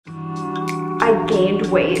I gained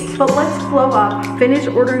weight. But let's glow up, finish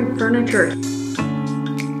ordering furniture.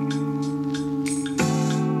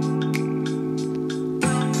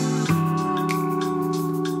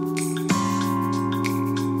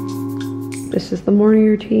 This is the morning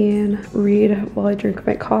routine. Read while I drink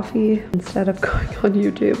my coffee instead of going on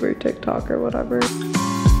YouTube or TikTok or whatever.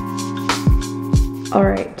 All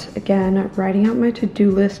right, again, writing out my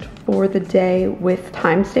to-do list for the day with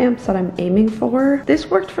timestamps that I'm aiming for. This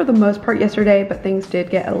worked for the most part yesterday, but things did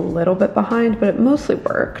get a little bit behind, but it mostly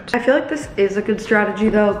worked. I feel like this is a good strategy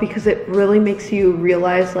though, because it really makes you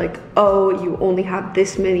realize like, oh, you only have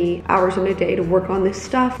this many hours in a day to work on this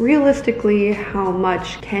stuff. Realistically, how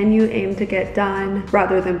much can you aim to get done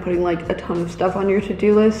rather than putting like a ton of stuff on your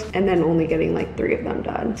to-do list and then only getting like 3 of them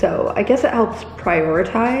done. So I guess it helps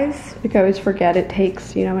prioritize. Like I always forget it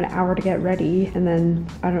takes, you know, an hour to get ready, and then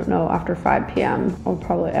I don't know, after 5 p.m. I'll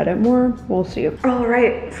probably edit more. We'll see. All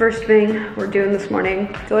right, first thing we're doing this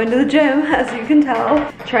morning, going to the gym, as you can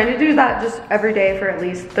tell. Trying to do that just every day for at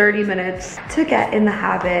least 30 minutes to get in the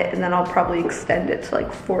habit, and then I'll probably extend it to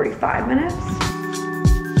like 45 minutes.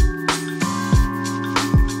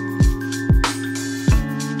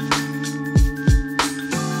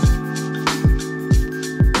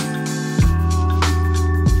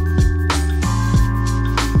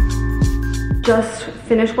 Just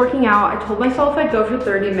finished working out. I told myself I'd go for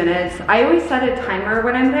 30 minutes. I always set a timer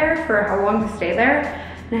when I'm there for how long to stay there,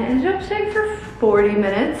 and I ended up staying for 40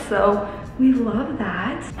 minutes, so we love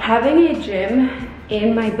that. Having a gym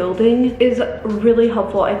in my building is really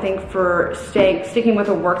helpful, I think, for sticking with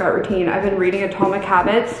a workout routine. I've been reading Atomic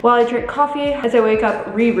Habits while I drink coffee. As I wake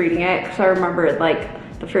up, rereading it, because I remember it like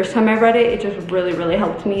the first time I read it, it just really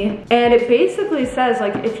helped me. And it basically says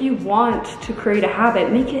like, if you want to create a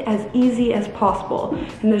habit, make it as easy as possible.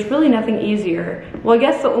 And there's really nothing easier. Well, I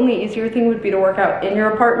guess the only easier thing would be to work out in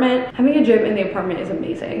your apartment. Having a gym in the apartment is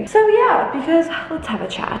amazing. So yeah, because let's have a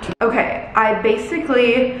chat. Okay, I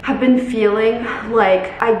basically have been feeling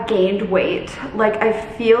like I gained weight. Like I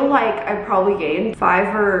feel like I probably gained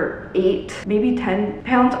 5 or 8, maybe 10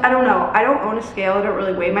 pounds. I don't know. I don't own a scale. I don't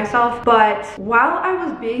really weigh myself. But while I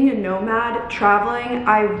was being a nomad traveling,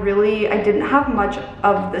 I didn't have much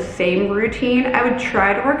of the same routine. I would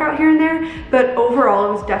try to work out here and there, but overall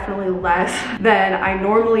it was definitely less than I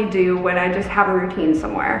normally do when I just have a routine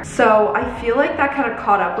somewhere. So I feel like that kind of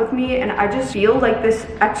caught up with me, and I just feel like this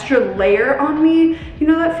extra layer on me. You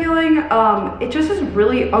know that feeling? It just is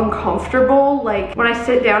really uncomfortable. Like when I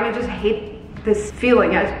sit down, I just hate this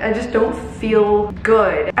feeling. I just don't feel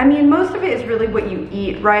good. I mean, most of it is really what you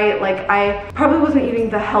eat, right? Like I probably wasn't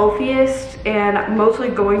eating the healthiest and mostly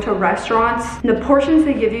going to restaurants. And the portions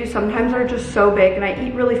they give you sometimes are just so big, and I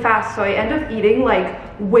eat really fast, so I end up eating like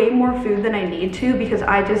way more food than I need to, because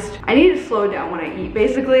I need to slow down when I eat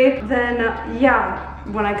basically. Then yeah,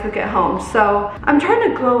 when I cook at home. So I'm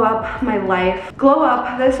trying to glow up my life, glow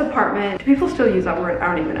up this apartment. Do people still use that word? I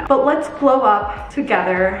don't even know. But let's glow up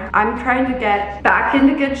together. I'm trying to get back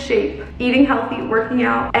into good shape, eating healthy, working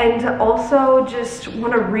out, and also just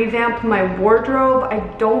want to revamp my wardrobe. I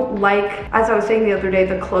don't like, as I was saying the other day,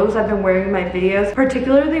 the clothes I've been wearing in my videos,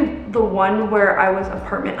 particularly the one where I was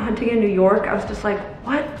apartment hunting in New York. I was just like,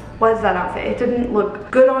 what was that outfit? It didn't look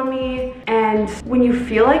good on me. And when you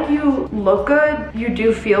feel like you look good, you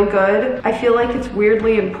do feel good. I feel like it's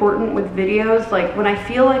weirdly important with videos. Like when I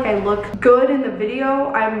feel like I look good in the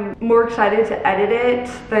video, I'm more excited to edit it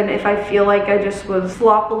than if I feel like I just was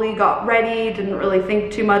sloppily got ready, didn't really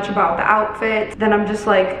think too much about the outfit. Then I'm just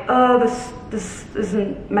like, oh, this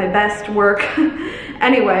isn't my best work.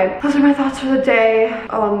 Anyway, those are my thoughts for the day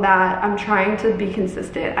on that. I'm trying to be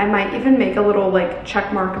consistent. I might even make a little like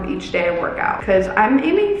check mark of each day I work out, because I'm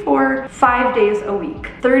aiming for 5 days a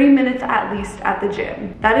week, 30 minutes at least at the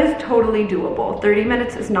gym. That is totally doable. 30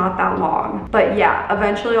 minutes is not that long. But yeah,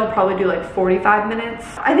 eventually I'll probably do like 45 minutes.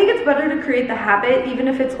 I think it's better to create the habit, even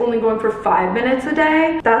if it's only going for 5 minutes a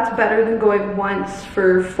day. That's better than going once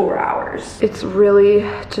for 4 hours. It's really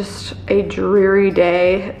just a dreary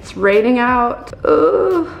day. It's raining out.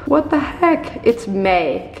 Ugh, what the heck? It's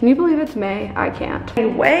May. Can you believe it's May? I can't.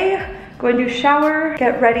 Anyway, going to shower,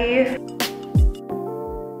 get ready.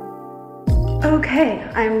 Okay,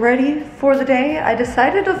 I'm ready for the day. I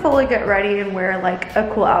decided to fully get ready and wear like a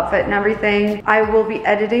cool outfit and everything. I will be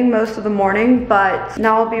editing most of the morning, but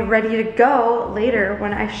now I'll be ready to go later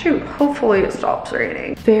when I shoot. Hopefully it stops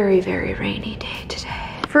raining. Very rainy day today.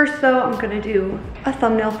 First though, I'm gonna do a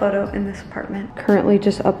thumbnail photo in this apartment. Currently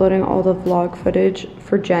just uploading all the vlog footage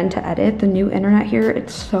for Jen to edit. The new internet here,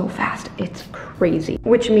 it's so fast, it's crazy.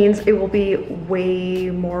 Which means it will be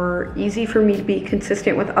way more easy for me to be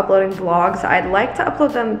consistent with uploading vlogs. I'd like to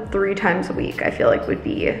upload them 3 times a week. I feel like would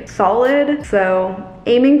be solid. So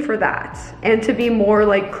aiming for that, and to be more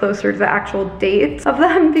like closer to the actual dates of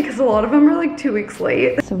them because a lot of them are like 2 weeks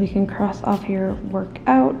late. So we can cross off here,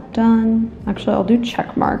 workout done. Actually, I'll do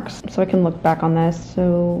check marks so I can look back on this.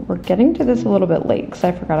 So we're getting to this a little bit late because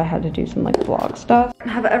I forgot I had to do some like vlog stuff. I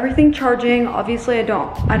have everything charging. Obviously I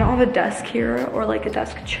don't have a desk here or like a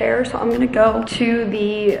desk chair, so I'm gonna go to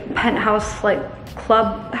the penthouse, like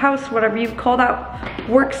clubhouse, whatever you call that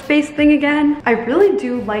workspace thing again. I really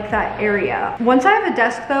do like that area. Once I have a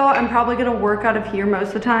desk though, I'm probably gonna work out of here most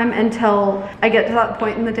of the time until I get to that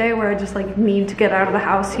point in the day where I just like need to get out of the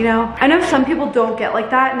house, you know? I know some people don't get like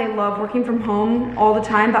that and they love working from home all the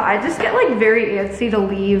time, but I just get like very antsy to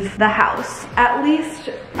leave the house, at least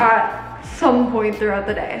at some point throughout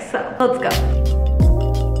the day. So let's go.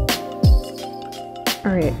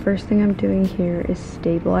 All right, first thing I'm doing here is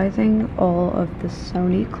stabilizing all of the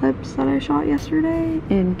Sony clips that I shot yesterday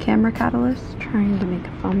in Camera Catalyst, trying to make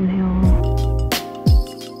a thumbnail.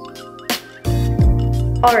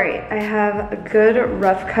 All right, I have a good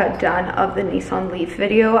rough cut done of the Nissan Leaf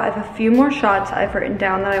video. I have a few more shots I've written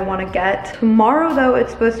down that I want to get. Tomorrow though,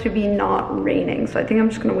 it's supposed to be not raining, so I think I'm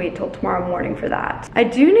just gonna wait till tomorrow morning for that. I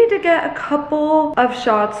do need to get a couple of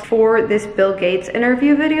shots for this Bill Gates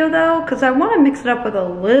interview video though, because I want to mix it up with a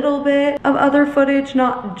little bit of other footage,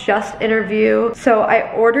 not just interview. So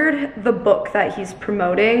I ordered the book that he's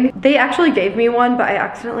promoting. They actually gave me one, but I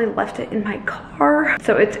accidentally left it in my car.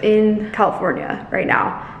 So it's in California right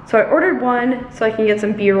now. So I ordered one so I can get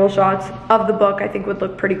some B-roll shots of the book. I think would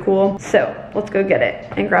look pretty cool. So let's go get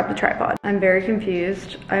it and grab the tripod. I'm very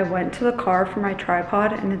confused. I went to the car for my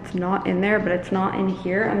tripod and it's not in there, but it's not in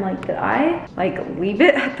here. I'm like, did I like leave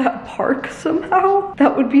it at that park somehow?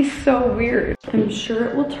 That would be so weird. I'm sure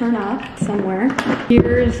it will turn up somewhere.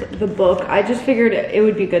 Here's the book. I just figured it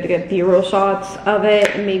would be good to get B-roll shots of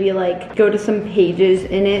it and maybe like go to some pages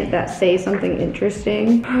in it that say something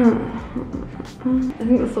interesting. I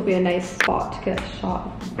think this will be a nice spot to get a shot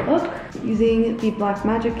of the book. Using the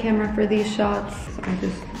Blackmagic camera for these shots. I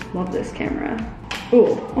just love this camera.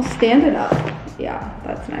 Ooh, I'll stand it up. Yeah,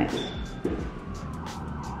 that's nice.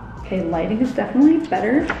 Okay, lighting is definitely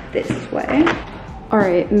better this way. All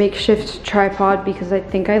right, makeshift tripod because I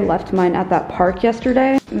think I left mine at that park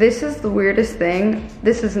yesterday. This is the weirdest thing.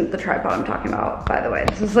 This isn't the tripod I'm talking about, by the way.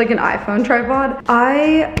 This is like an iPhone tripod.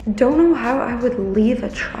 I don't know how I would leave a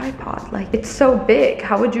tripod. Like, it's so big.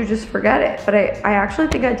 How would you just forget it? But I actually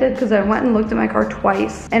think I did because I went and looked at my car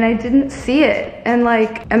twice and I didn't see it. And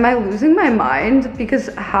like, am I losing my mind? Because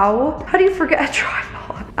how do you forget a tripod?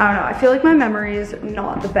 I don't know, I feel like my memory is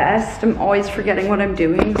not the best. I'm always forgetting what I'm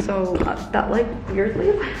doing, so that like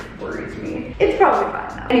weirdly like worries me. It's probably fine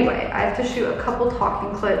though. Anyway, I have to shoot a couple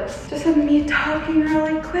talking clips. Just of me talking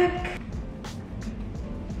really quick.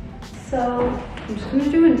 So I'm just gonna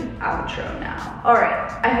do an outro now. All right,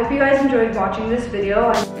 I hope you guys enjoyed watching this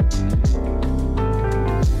video.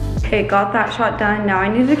 Okay, got that shot done. Now I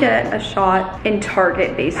need to get a shot in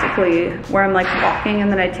Target, basically, where I'm like walking and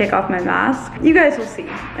then I take off my mask. You guys will see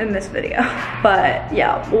in this video. But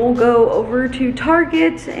yeah, we'll go over to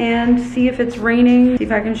Target and see if it's raining. See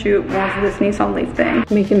if I can shoot more for this Nissan Leaf thing.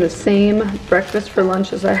 Making the same breakfast for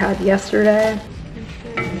lunch as I had yesterday.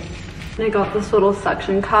 And I got this little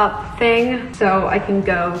suction cup thing so I can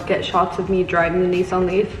go get shots of me driving the Nissan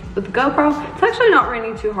Leaf with the GoPro. It's actually not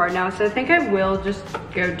raining too hard now, so I think I will just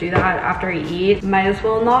go do that after I eat. Might as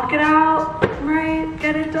well knock it out, right?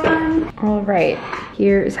 Get it done. All right,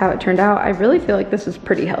 here is how it turned out. I really feel like this is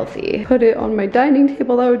pretty healthy. Put it on my dining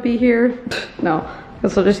table that would be here. No,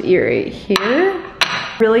 this will just eat right here.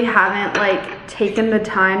 Really haven't like taken the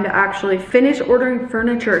time to actually finish ordering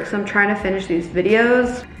furniture because I'm trying to finish these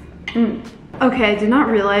videos. Okay, I did not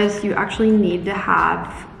realize you actually need to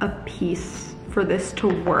have a piece for this to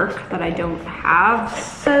work that I don't have.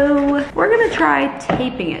 So we're gonna try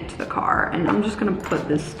taping it to the car and I'm just gonna put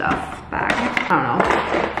this stuff back. I don't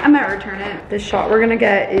know, I might return it. This shot we're gonna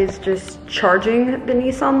get is just charging the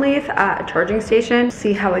Nissan Leaf at a charging station.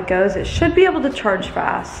 See how it goes. It should be able to charge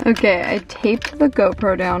fast. Okay, I taped the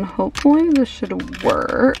GoPro down. Hopefully this should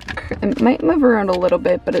work. It might move around a little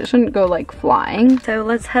bit, but it shouldn't go like flying. So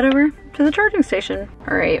let's head over to the charging station.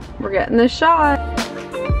 All right, we're getting this shot.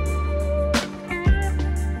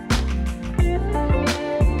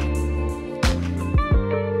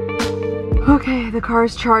 Okay, the car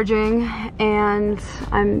is charging and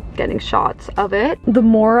I'm getting shots of it. The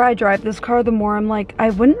more I drive this car, the more I'm like, I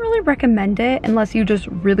wouldn't really recommend it unless you just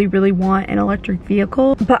really, really want an electric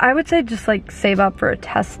vehicle. But I would say just like save up for a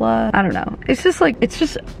Tesla. I don't know. It's just like, it's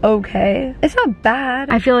just okay. It's not bad.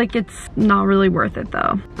 I feel like it's not really worth it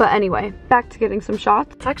though. But anyway, back to getting some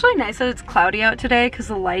shots. It's actually nice that it's cloudy out today because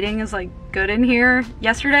the lighting is like good in here.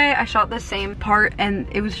 Yesterday I shot the same part and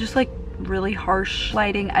it was just like really harsh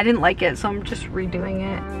lighting. I didn't like it, so I'm just redoing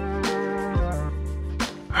it.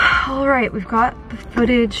 All right, we've got the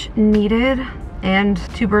footage needed and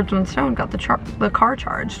 2 birds, 1 stone, got the car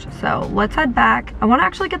charged. So let's head back. I wanna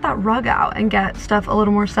actually get that rug out and get stuff a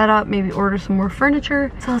little more set up, maybe order some more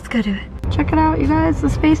furniture. So let's go do it. Check it out, you guys, the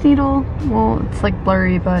Space Needle. Well, it's like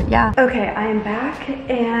blurry, but yeah. Okay, I am back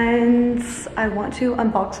and I want to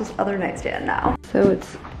unbox this other nightstand now. So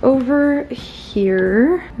it's over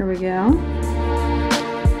here. Here we go.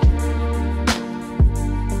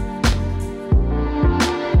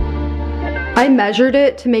 I measured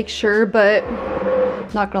it to make sure, but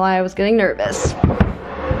not gonna lie, I was getting nervous.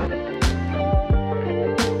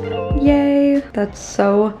 Yay, that's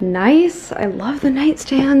so nice. I love the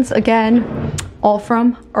nightstands. Again, all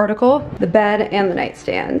from Article, the bed and the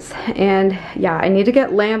nightstands. And yeah, I need to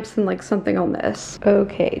get lamps and like something on this.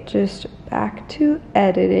 Okay, just back to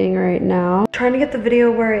editing right now. Trying to get the video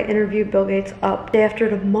where I interview Bill Gates up day after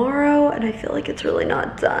tomorrow, and I feel like it's really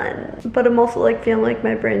not done. But I'm also like feeling like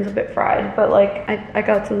my brain's a bit fried, but like I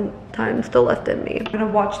got some time still left in me. I'm gonna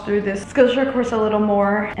watch through this Skillshare course a little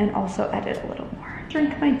more and also edit a little more.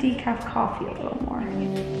 Drink my decaf coffee a little more.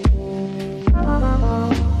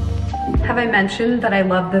 Have I mentioned that I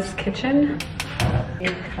love this kitchen?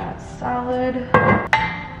 Make that salad.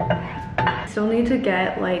 Still need to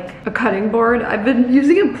get like a cutting board. I've been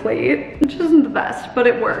using a plate, which isn't the best, but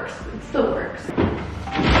it works. It still works.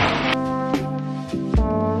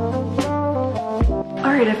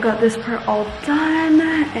 All right, I've got this part all done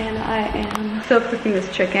and I am still cooking this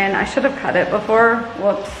chicken. I should have cut it before.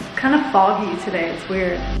 Whoops, kind of foggy today, it's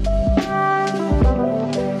weird.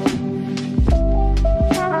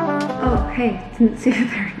 Oh, hey, didn't see it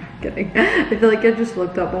there. Kidding. I feel like I just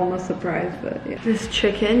looked up almost surprised, but yeah. This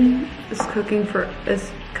chicken is taking forever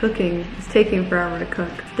to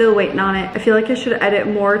cook. Still waiting on it. I feel like I should edit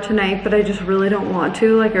more tonight, but I just really don't want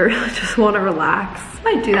to. Like I really just want to relax.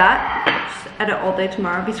 Might do that. Just edit all day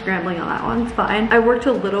tomorrow. I'll be scrambling on that one, it's fine. I worked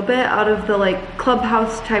a little bit out of the like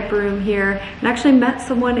clubhouse type room here and actually met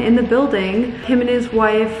someone in the building. Him and his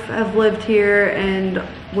wife have lived here and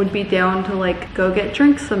would be down to like go get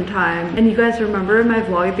drinks sometime. And you guys remember my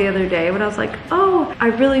vlog the other day when I was like, oh, I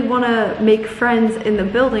really want to make friends in the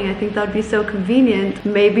building. I think that would be so convenient.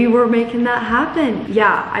 Maybe we're making that happen.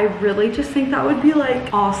 Yeah, I really just think that would be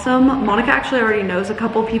like awesome. Monica actually already knows a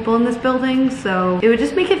couple people in this building, so it would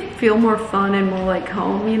just make it feel more fun and more like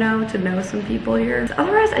home, you know, to know some people here.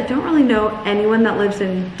 Otherwise, I don't really know anyone that lives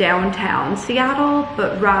in downtown Seattle,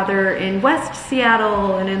 but rather in West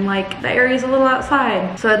Seattle and in like the areas a little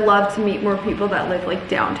outside. So I'd love to meet more people that live like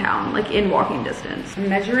downtown, like in walking distance. I'm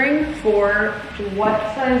measuring for what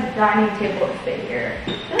size dining table to fit here. I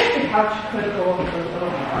feel like the couch could go over a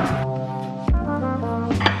little more.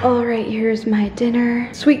 All right, here's my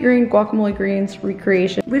dinner. Sweet green, guacamole greens,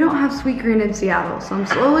 recreation. We don't have sweet green in Seattle, so I'm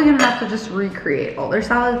slowly gonna have to just recreate all their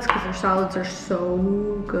salads because their salads are so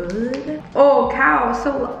good. Oh, cow,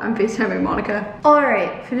 so I'm FaceTiming Monica. All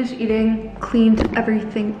right, finished eating, cleaned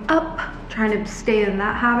everything up. Trying to stay in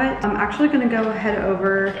that habit. I'm actually gonna go head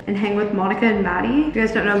over and hang with Monica and Maddie. If you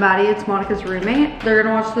guys don't know Maddie, it's Monica's roommate. They're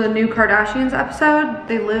gonna watch the new Kardashians episode.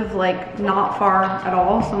 They live like not far at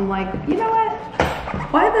all, so I'm like, you know what?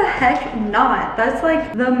 Why the heck not? That's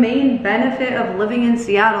like the main benefit of living in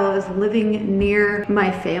Seattle is living near my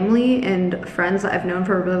family and friends that I've known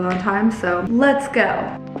for a really long time, so let's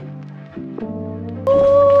go.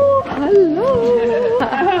 Oh, hello.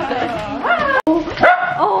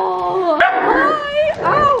 Oh, hi.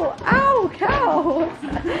 Ow, ow, cow.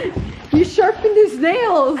 You sharpened his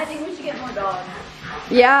nails. I think we should get more dogs.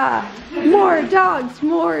 Yeah, more dogs,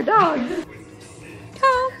 more dogs.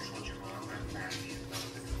 Cow.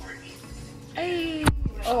 Hey.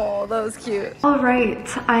 Oh, that was cute. All right,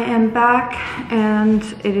 I am back and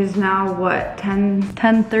it is now what,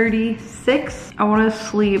 10:36? I want to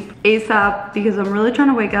sleep ASAP because I'm really trying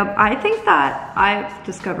to wake up. I think that I've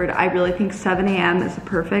discovered, I really think 7 a.m. is the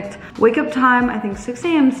perfect wake up time. I think 6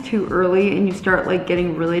 a.m. is too early and you start like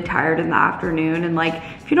getting really tired in the afternoon, and like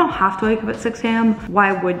if If you don't have to wake up at 6 a.m.,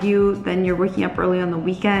 why would you? Then you're waking up early on the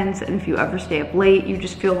weekends, and if you ever stay up late, you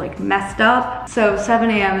just feel like messed up. So 7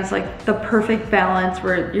 a.m. is like the perfect balance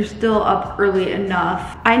where you're still up early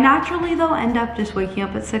enough. I naturally though end up just waking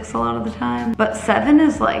up at 6 a lot of the time, but 7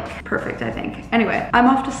 is like perfect, I think. Anyway, I'm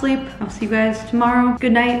off to sleep. I'll see you guys tomorrow.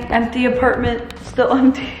 Good night. Empty apartment, still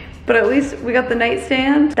empty. But at least we got the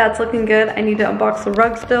nightstand. That's looking good. I need to unbox the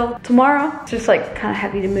rug still. Tomorrow, it's just like kind of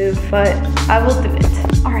heavy to move, but I will do it.